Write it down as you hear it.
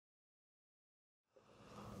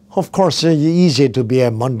Of course, it's easy to be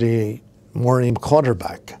a Monday morning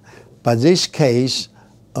quarterback, but this case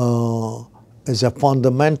is a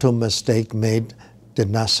fundamental mistake made, did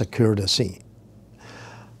not secure the scene.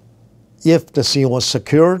 If the scene was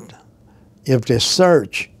secured, if they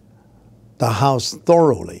search the house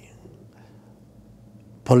thoroughly,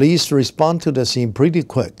 police respond to the scene pretty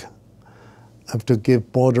quick. I have to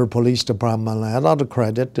give Border Police Department a lot of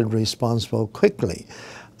credit. They respond quickly.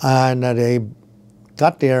 And they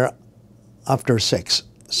got there after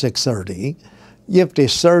 6:30. If they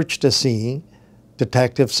search the scene,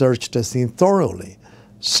 detectives search the scene thoroughly.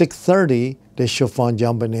 6:30, they should find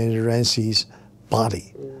JonBenet Ramsey's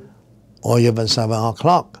body, or even 7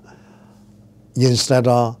 o'clock, instead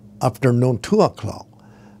of afternoon 2 o'clock,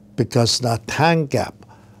 because that time gap,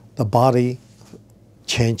 the body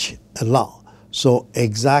changed a lot. So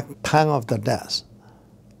exact time of the death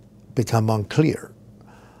become unclear.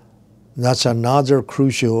 That's another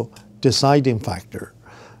crucial deciding factor.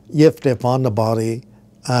 If they found the body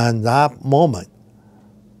and that moment,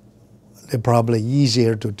 it's probably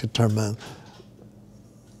easier to determine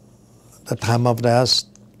the time of death,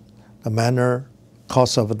 the manner,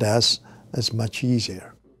 cause of death is much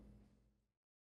easier.